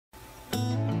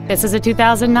This is a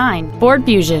 2009 Ford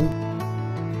Fusion.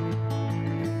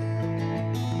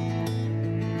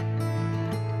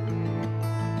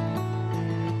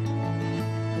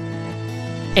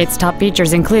 Its top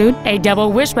features include a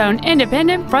double wishbone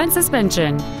independent front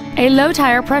suspension, a low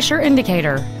tire pressure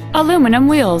indicator, aluminum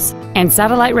wheels, and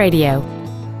satellite radio.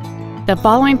 The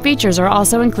following features are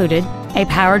also included: a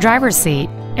power driver's seat,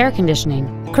 air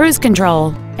conditioning, cruise control,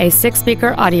 a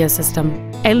 6-speaker audio system,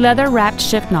 a leather-wrapped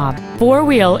shift knob,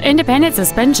 4-wheel independent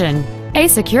suspension, a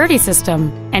security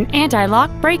system, an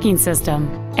anti-lock braking system,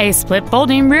 a split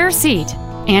folding rear seat,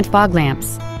 and fog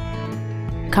lamps.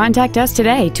 Contact us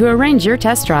today to arrange your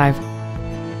test drive.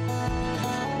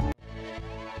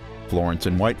 Florence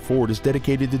and White Ford is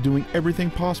dedicated to doing everything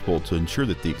possible to ensure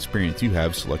that the experience you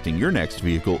have selecting your next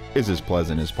vehicle is as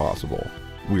pleasant as possible.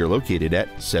 We are located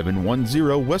at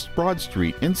 710 West Broad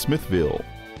Street in Smithville.